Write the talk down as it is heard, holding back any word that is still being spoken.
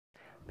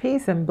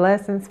Peace and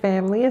blessings,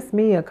 family. It's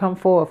me, a come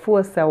forward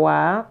for a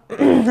while,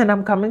 and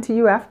I'm coming to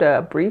you after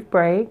a brief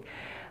break.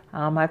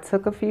 I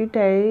took a few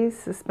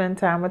days to spend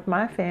time with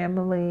my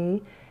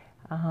family,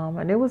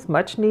 and it was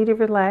much needed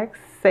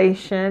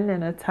relaxation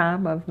and a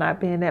time of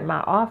not being at my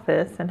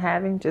office and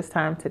having just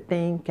time to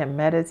think and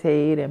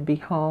meditate and be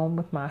home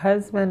with my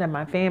husband and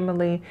my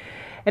family.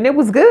 And it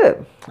was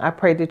good. I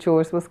pray that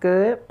yours was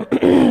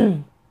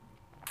good.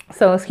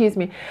 So, excuse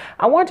me,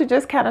 I want to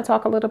just kind of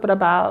talk a little bit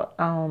about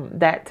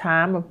that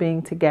time of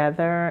being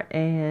together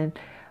and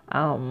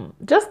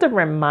just a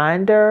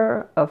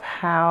reminder of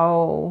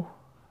how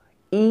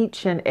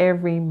each and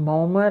every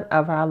moment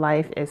of our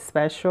life is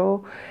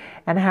special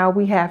and how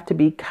we have to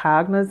be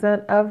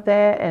cognizant of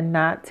that and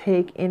not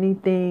take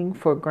anything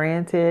for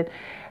granted,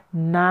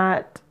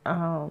 not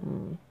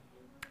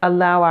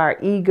allow our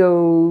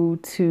ego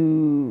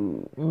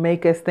to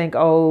make us think,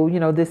 oh,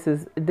 this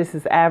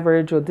is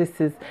average, or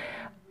this is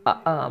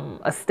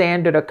a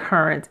standard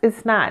occurrence.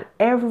 It's not.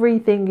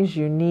 Everything is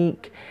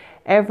unique.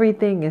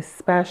 Everything is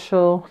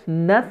special.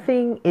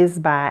 Nothing is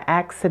by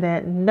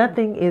accident.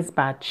 Nothing is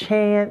by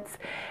chance.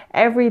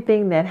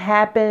 Everything that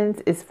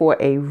happens is for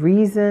a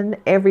reason.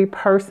 Every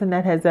person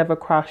that has ever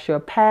crossed your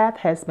path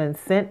has been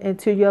sent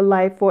into your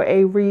life for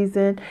a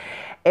reason.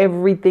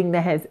 Everything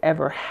that has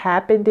ever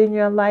happened in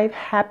your life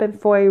happened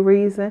for a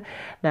reason.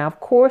 Now, of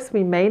course,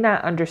 we may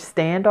not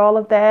understand all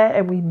of that,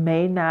 and we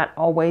may not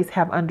always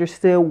have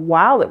understood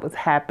while it was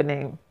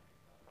happening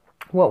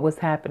what was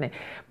happening.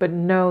 But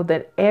know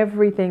that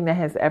everything that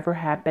has ever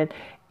happened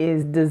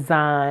is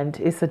designed.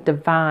 It's a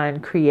divine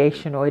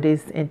creation, or it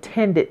is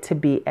intended to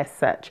be as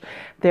such.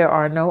 There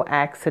are no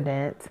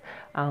accidents.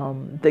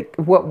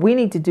 What we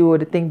need to do, or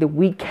the thing that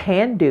we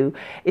can do,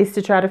 is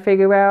to try to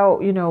figure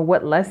out,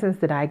 what lessons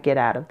did I get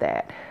out of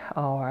that?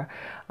 Or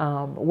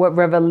what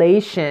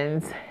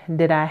revelations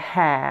did I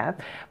have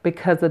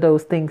because of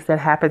those things that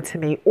happened to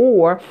me?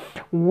 Or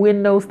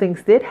when those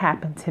things did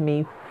happen to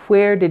me,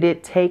 where did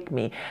it take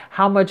me?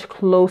 How much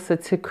closer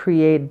to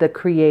the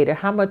creator?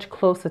 How much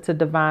closer to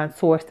divine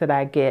source did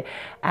I get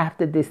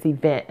after this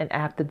event and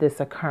after this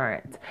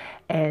occurrence?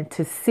 And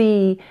to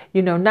see,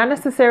 not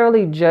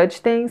necessarily judge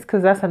things,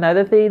 because that's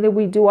another thing that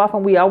we do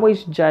often. We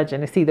always judge,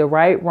 and it's either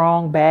right,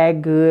 wrong,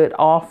 bad, good,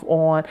 off,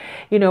 on.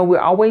 We're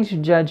always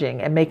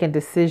judging and making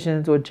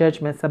decisions or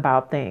judgments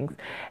about things.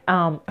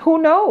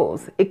 Who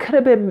knows? It could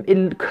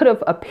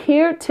have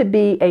appeared to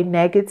be a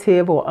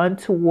negative or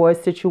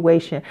untoward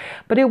situation,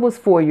 but it was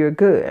for your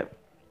good.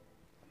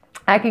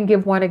 I can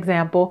give one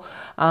example.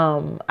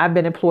 I've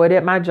been employed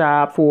at my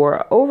job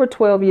for over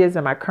 12 years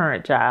in my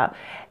current job.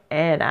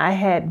 And I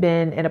had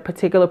been in a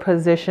particular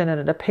position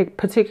in a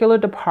particular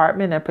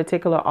department, a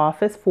particular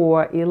office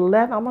for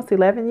almost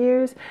 11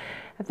 years.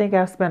 I think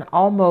I've spent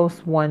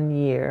almost 1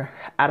 year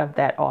out of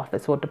that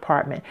office or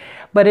department.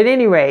 But at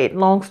any rate,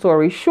 long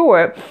story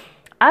short,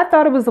 I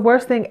thought it was the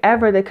worst thing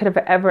ever that could have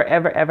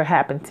ever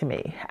happened to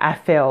me. I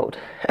felt,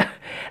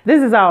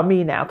 this is all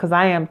me now, because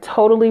I am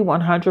totally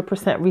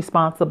 100%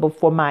 responsible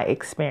for my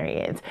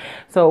experience.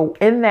 So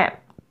in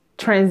that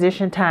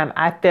transition time,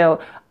 I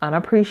felt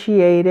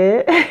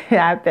unappreciated.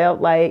 I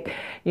felt like,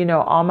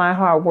 all my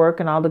hard work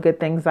and all the good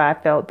things I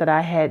felt that I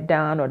had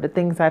done, or the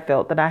things I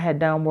felt that I had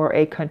done were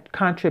a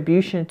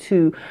contribution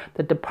to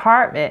the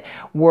department,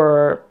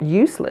 were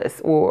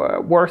useless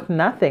or worth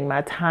nothing,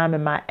 my time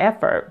and my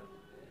effort.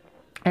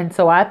 And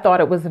so I thought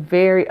it was a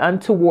very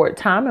untoward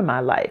time in my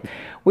life,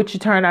 which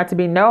turned out to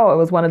be, no, it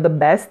was one of the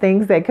best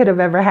things that could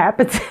have ever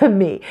happened to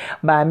me.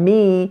 By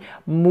me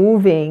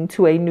moving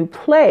to a new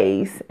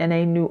place and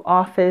a new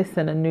office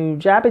and a new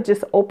job, it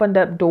just opened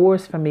up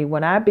doors for me.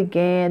 When I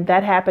began,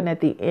 that happened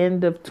at the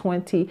end of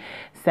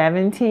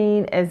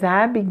 2017. As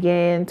I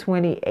began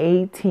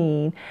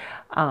 2018,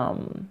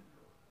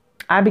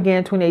 I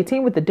began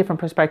 2018 with a different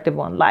perspective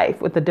on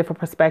life, with a different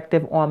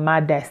perspective on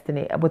my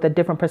destiny, with a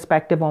different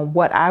perspective on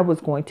what I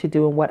was going to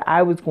do and what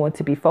I was going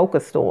to be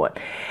focused on.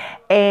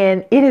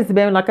 And it has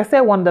been, like I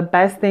said, one of the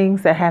best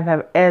things that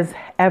has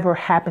ever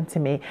happened to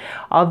me.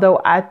 Although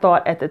I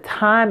thought at the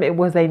time it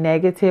was a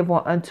negative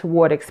or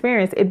untoward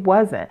experience, it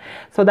wasn't.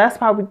 So that's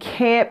why we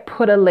can't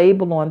put a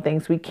label on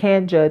things. We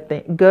can't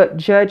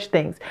judge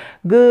things.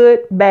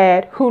 Good,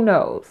 bad, who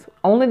knows?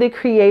 Only the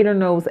creator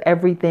knows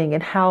everything,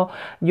 and how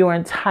your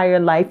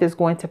entire life is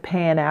going to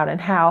pan out, and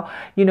how,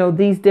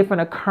 these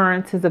different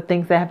occurrences of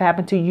things that have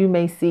happened to you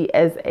may see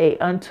as a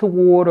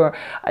untoward or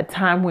a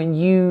time when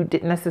you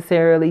didn't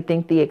necessarily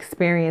think the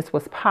experience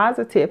was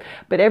positive,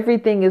 but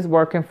everything is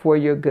working for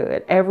your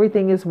good.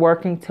 Everything is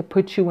working to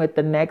put you at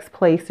the next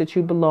place that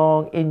you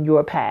belong in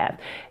your path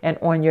and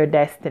on your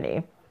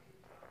destiny.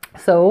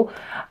 So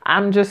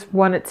I'm just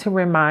wanted to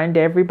remind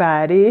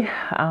everybody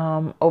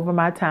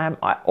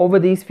over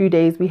these few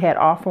days we had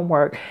off from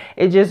work,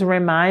 it just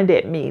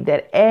reminded me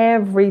that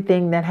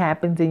everything that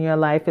happens in your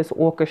life is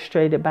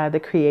orchestrated by the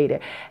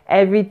Creator.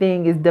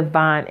 Everything is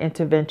divine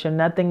intervention.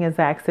 Nothing is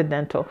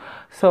accidental.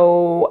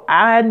 So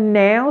I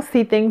now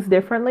see things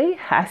differently.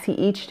 I see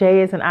each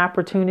day as an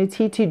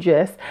opportunity to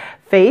just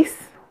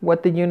face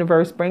what the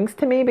universe brings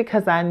to me,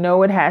 because I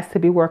know it has to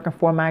be working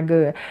for my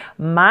good.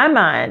 My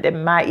mind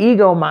and my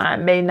ego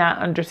mind may not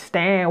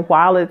understand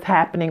while it's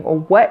happening or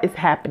what is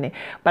happening,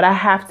 but I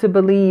have to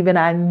believe, and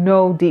I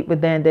know deep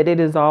within that it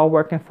is all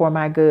working for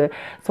my good.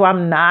 So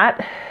I'm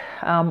not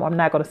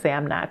going to say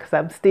I'm not, because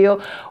I'm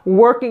still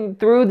working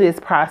through this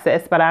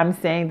process, but I'm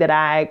saying that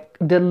I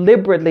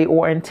deliberately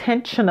or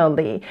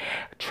intentionally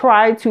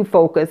try to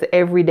focus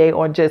every day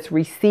on just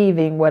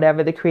receiving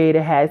whatever the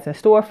Creator has in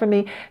store for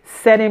me,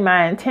 setting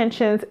my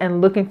intentions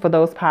and looking for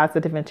those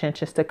positive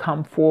intentions to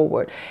come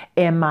forward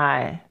in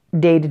my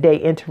day-to-day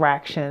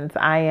interactions.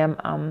 I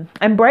am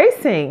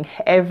embracing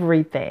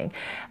everything.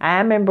 I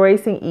am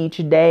embracing each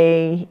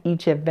day,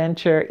 each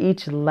adventure,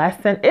 each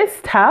lesson. It's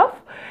tough.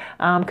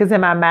 Because in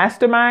my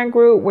mastermind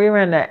group, we're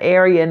in an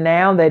area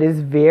now that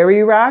is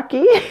very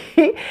rocky,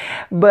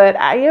 but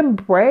I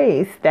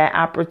embrace that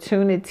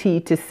opportunity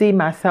to see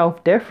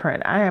myself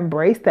different. I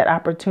embrace that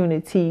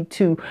opportunity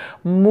to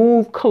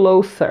move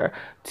closer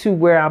to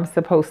where I'm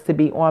supposed to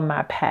be on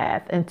my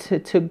path, and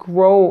to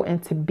grow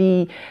and to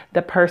be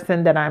the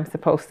person that I'm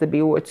supposed to be,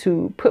 or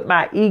to put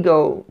my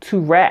ego to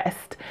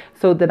rest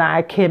so that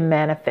I can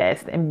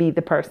manifest and be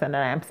the person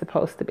that I'm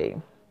supposed to be.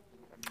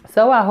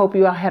 So I hope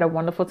you all had a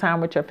wonderful time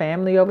with your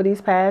family over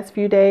these past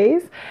few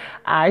days.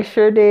 I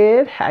sure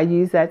did. I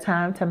used that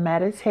time to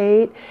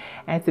meditate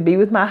and to be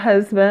with my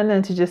husband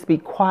and to just be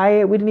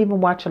quiet. We didn't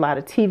even watch a lot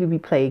of TV. We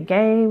played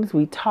games.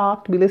 We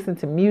talked. We listened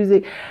to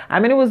music.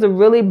 I mean, it was a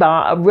really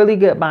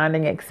good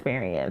bonding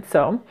experience.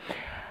 So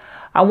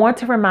I want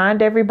to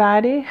remind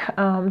everybody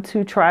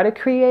to try to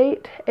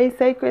create a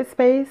sacred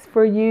space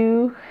for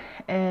you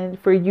and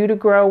for you to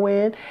grow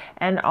in,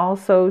 and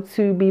also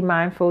to be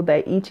mindful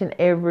that each and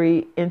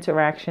every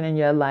interaction in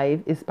your life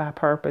is by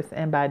purpose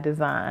and by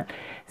design.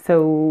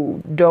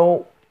 So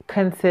don't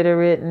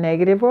consider it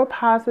negative or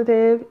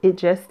positive. It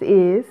just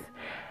is.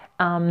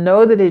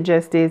 Know that it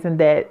just is, and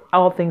that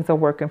all things are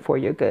working for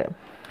your good.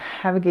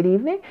 Have a good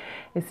evening.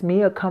 It's me,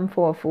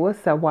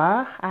 Akamfor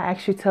Sawa. I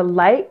ask you to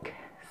like,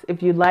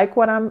 if you like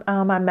what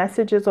my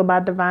messages or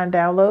my divine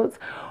downloads,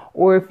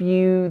 or if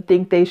you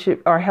think they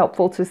are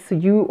helpful to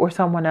you or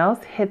someone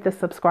else, hit the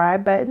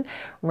subscribe button,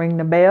 ring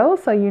the bell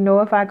so you know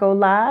if I go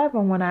live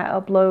and when I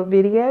upload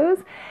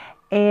videos,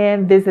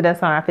 and visit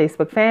us on our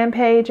Facebook fan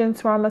page in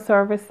Swarma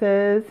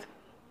Services,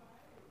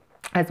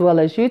 as well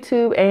as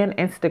YouTube and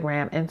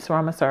Instagram in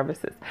Swarma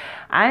Services.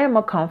 I am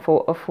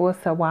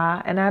Akamfor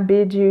Sawa, and I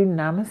bid you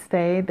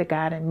namaste. The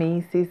God in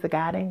me sees the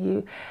God in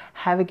you.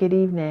 Have a good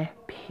evening.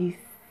 Peace.